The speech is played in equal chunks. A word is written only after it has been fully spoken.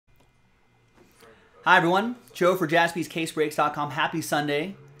Hi, everyone. Joe for JaspysCaseBreaks.com. Happy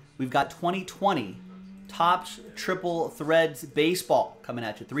Sunday. We've got 2020 Topps Triple Threads Baseball coming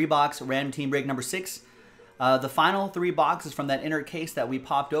at you. 3-box random team break number 6. The final 3 boxes from that inner case that we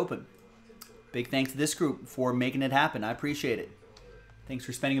popped open. Big thanks to this group for making it happen. I appreciate it. Thanks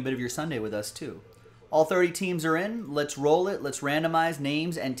for spending a bit of your Sunday with us, too. All 30 teams are in. Let's roll it. Let's randomize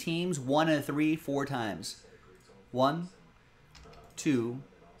names and teams 1 and 3 4 times. 1, 2,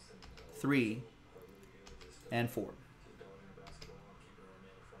 3, and 4.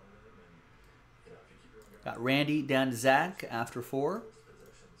 Got Randy down to Zach after 4.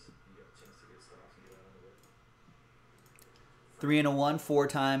 3 and a 1, 4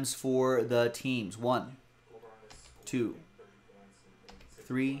 times for the teams. 1, 2,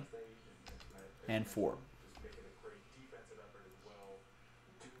 3, and 4.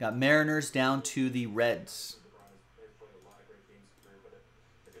 Got Mariners down to the Reds.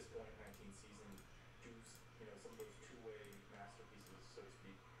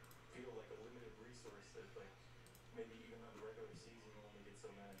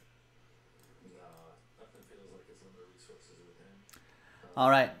 All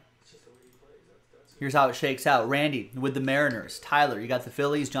right. Here's how it shakes out. Randy with the Mariners. Tyler, you got the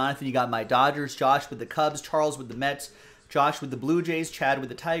Phillies. Jonathan, you got my Dodgers. Josh with the Cubs. Charles with the Mets. Josh with the Blue Jays. Chad with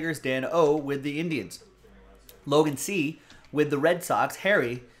the Tigers. Dan O with the Indians. Logan C with the Red Sox.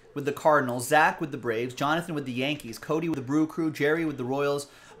 Harry with the Cardinals. Zach with the Braves. Jonathan with the Yankees. Cody with the Brew Crew. Jerry with the Royals.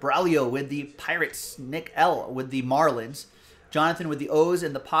 Braulio with the Pirates. Nick L with the Marlins. Jonathan with the O's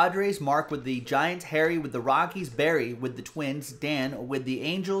and the Padres. Mark with the Giants. Harry with the Rockies. Barry with the Twins. Dan with the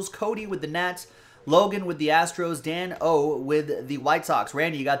Angels. Cody with the Nats. Logan with the Astros. Dan O with the White Sox.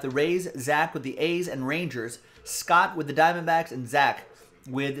 Randy, you got the Rays. Zach with the A's and Rangers. Scott with the Diamondbacks. And Zach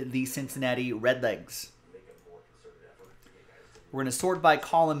with the Cincinnati Redlegs. We're going to sort by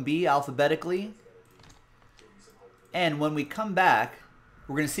column B alphabetically. And when we come back,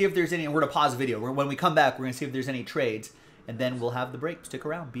 we're going to see if there's any, and we're going to pause the video. When we come back, we're going to see if there's any trades. And then we'll have the break. Stick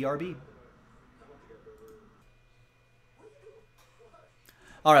around. BRB.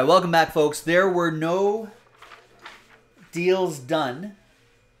 All right, welcome back, folks. There were no deals done.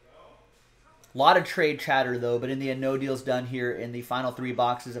 A lot of trade chatter, though, but in the end, no deals done here in the final 3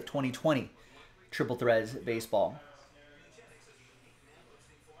 boxes of 2020 Triple Threads Baseball.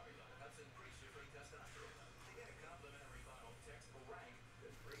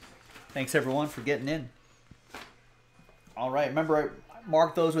 Thanks, everyone, for getting in. All right, remember I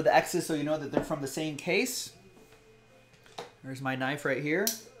marked those with X's so you know that they're from the same case. There's my knife right here.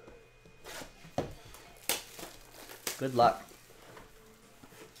 Good luck.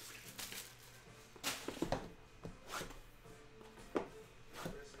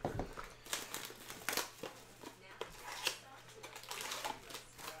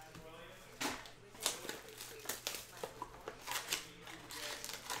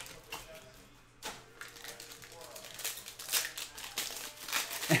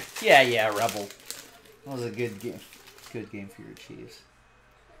 Yeah, Rebel. That was a good game. Good game for your Chiefs.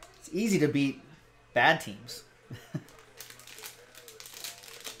 It's easy to beat bad teams. I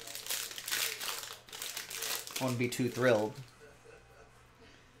wouldn't be too thrilled.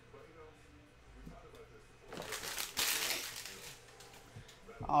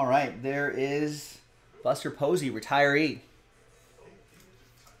 All right, there is Buster Posey, retiree.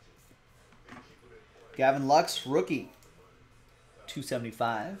 Gavin Lux, rookie,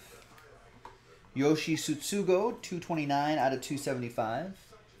 275. Yoshi Tsutsugo, 229 out of 275.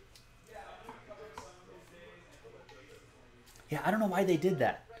 Yeah, I don't know why they did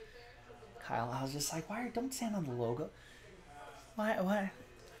that. Kyle, I was just like, don't stand on the logo. Why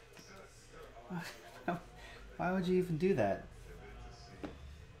would you even do that?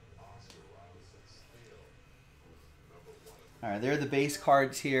 All right, there are the base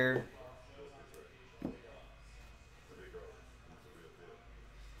cards here.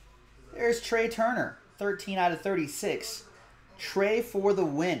 There's Trey Turner, 13 out of 36. Trey for the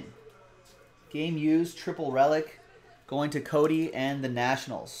win. Game used, triple relic, going to Cody and the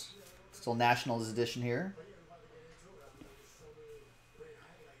Nationals. Still Nationals edition here.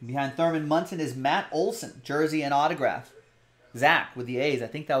 Behind Thurman Munson is Matt Olson, jersey and autograph. Zach with the A's. I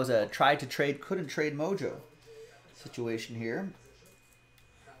think that was a tried to trade, couldn't trade mojo situation here.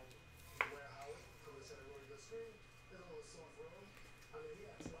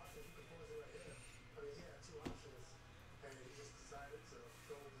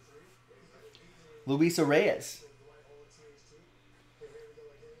 Luisa Reyes.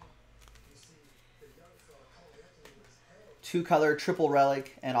 Two-color triple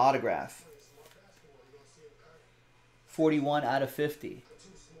relic and autograph. 41 out of 50.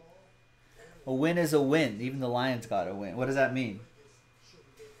 A win is a win. Even the Lions got a win. What does that mean?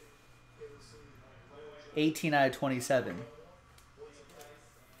 18 out of 27.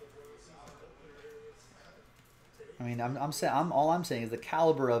 I mean, all I'm saying is the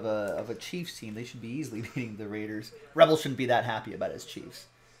caliber of a Chiefs team. They should be easily beating the Raiders. Rebels shouldn't be that happy about his Chiefs.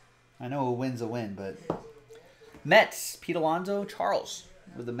 I know a win's a win, but Mets. Pete Alonso, Charles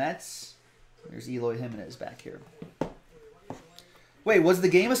with the Mets. There's Eloy Jimenez back here. Wait, was the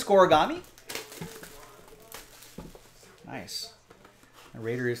game a scoregami? Nice. The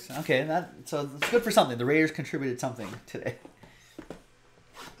Raiders. Okay, so it's good for something. The Raiders contributed something today.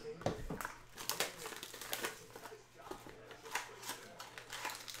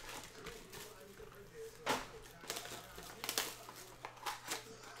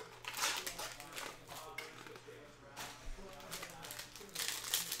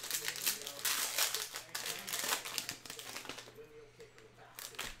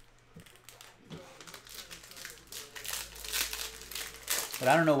 But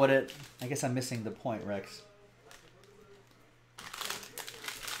I don't know what it... I guess I'm missing the point, Rex. I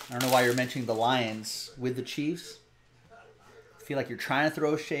don't know why you're mentioning the Lions with the Chiefs. I feel like you're trying to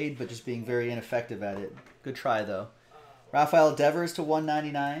throw shade, but just being very ineffective at it. Good try, though. Rafael Devers to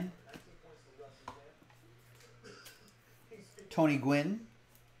 199. Tony Gwynn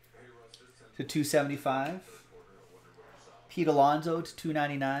to 275. Pete Alonso to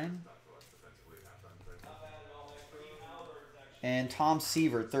 299. And Tom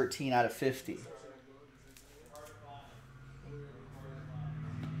Seaver, 13 out of 50.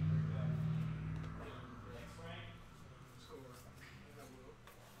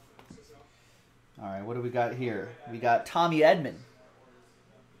 All right, what do we got here? We got Tommy Edman.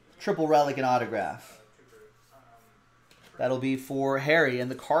 Triple relic and autograph. That'll be for Harry and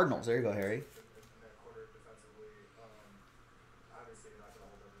the Cardinals. There you go, Harry.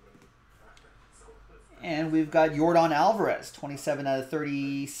 And we've got Yordan Alvarez, 27 out of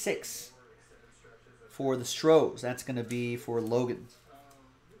 36 for the Stros. That's going to be for Logan.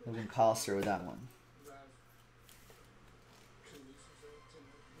 Logan Collister with that one.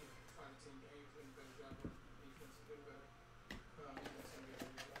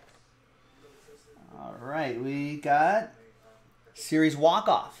 All right, we got series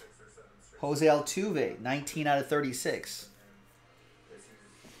walk-off. Jose Altuve, 19 out of 36.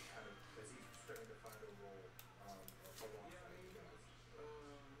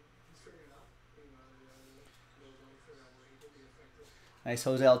 Nice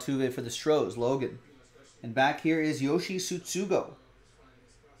Jose Altuve for the Stros, Logan. And back here is Yoshi Tsutsugo.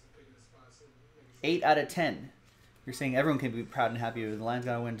 8 out of 10. You're saying everyone can be proud and happy with the Lions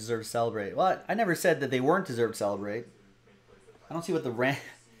got to win, deserve to celebrate. Well, I never said that they weren't deserved to celebrate. I don't see what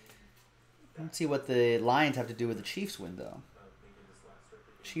the Lions have to do with the Chiefs win, though.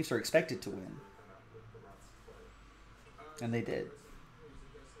 Chiefs are expected to win. And they did.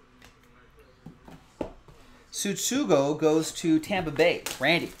 Tsutsugo goes to Tampa Bay.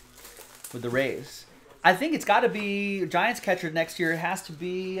 Randy with the Rays. I think it's got to be Giants catcher next year. It has to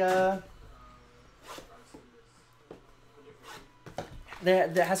be...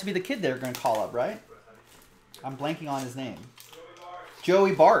 That has to be the kid they're going to call up, right? I'm blanking on his name.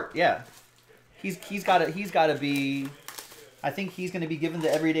 Joey Bart, yeah. He's got to be... I think he's going to be given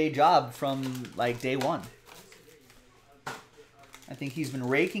the everyday job from, like, day one. I think he's been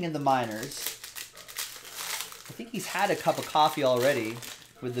raking in the minors. I think he's had a cup of coffee already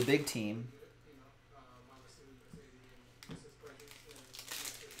with the big team.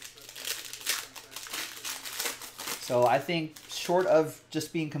 So I think short of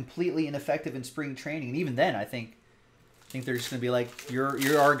just being completely ineffective in spring training, and even then I think they're just going to be like,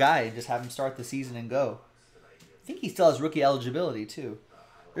 you're our guy, and just have him start the season and go. I think he still has rookie eligibility too.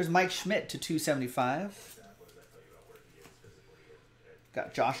 There's Mike Schmidt to 275.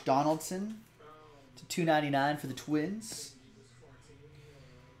 Got Josh Donaldson to 299 for the Twins.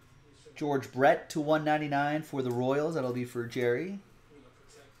 George Brett to 199 for the Royals. That'll be for Jerry.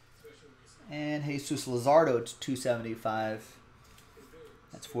 And Jesus Luzardo to 275.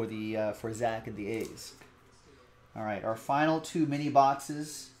 That's for the for Zach and the A's. All right, our final two mini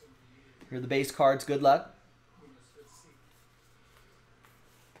boxes. Here are the base cards. Good luck.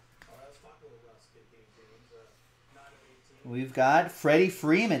 We've got Freddie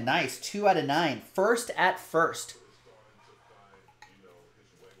Freeman. Nice. 2 out of 9. First at first.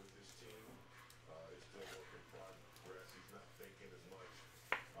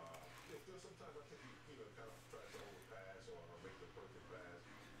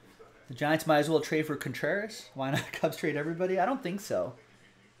 The Giants might as well trade for Contreras. Why not Cubs trade everybody? I don't think so.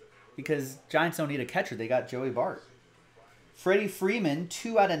 Because Giants don't need a catcher. They got Joey Bart. Freddie Freeman,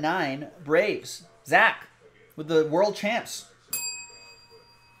 2/9. Braves. Zach with the world champs.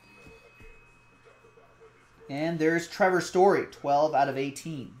 And there's Trevor Story,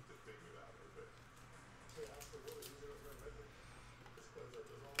 12/18.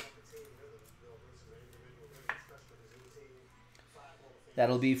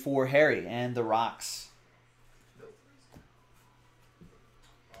 That'll be for Harry and the Rocks.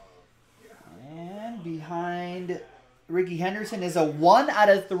 And behind Ricky Henderson is a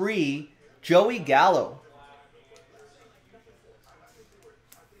 1/3, Joey Gallo.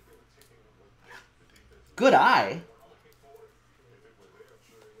 Good eye.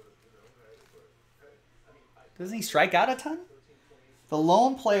 Doesn't he strike out a ton? The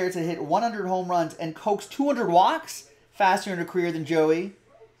lone player to hit 100 home runs and coax 200 walks faster in a career than Joey,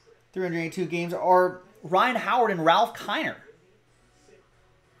 382 games, are Ryan Howard and Ralph Kiner.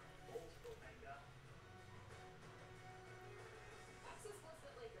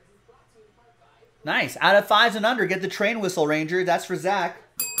 Nice. Out of 5s and under, get the train whistle, Ranger. That's for Zach.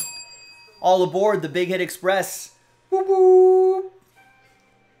 All aboard the Big Hit Express. Whoop, whoop.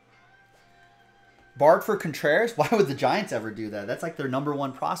 Bark for Contreras? Why would the Giants ever do that? That's like their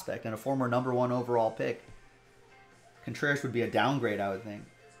 #1 prospect and a former #1 overall pick. Contreras would be a downgrade, I would think.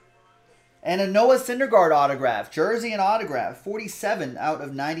 And a Noah Syndergaard autograph. Jersey and autograph.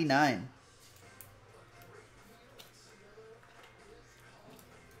 47/99.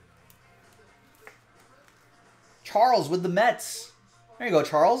 Charles with the Mets. There you go,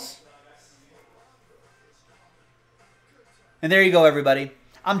 Charles. And there you go, everybody.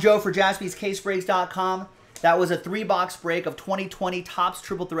 I'm Joe for JaspysCaseBreaks.com. That was a 3-box break of 2020 Topps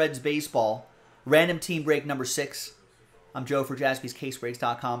Triple Threads Baseball. Random team break number 6. I'm Joe for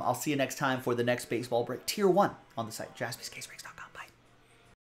JaspysCaseBreaks.com. I'll see you next time for the next baseball break. Tier 1 on the site, JaspysCaseBreaks.com.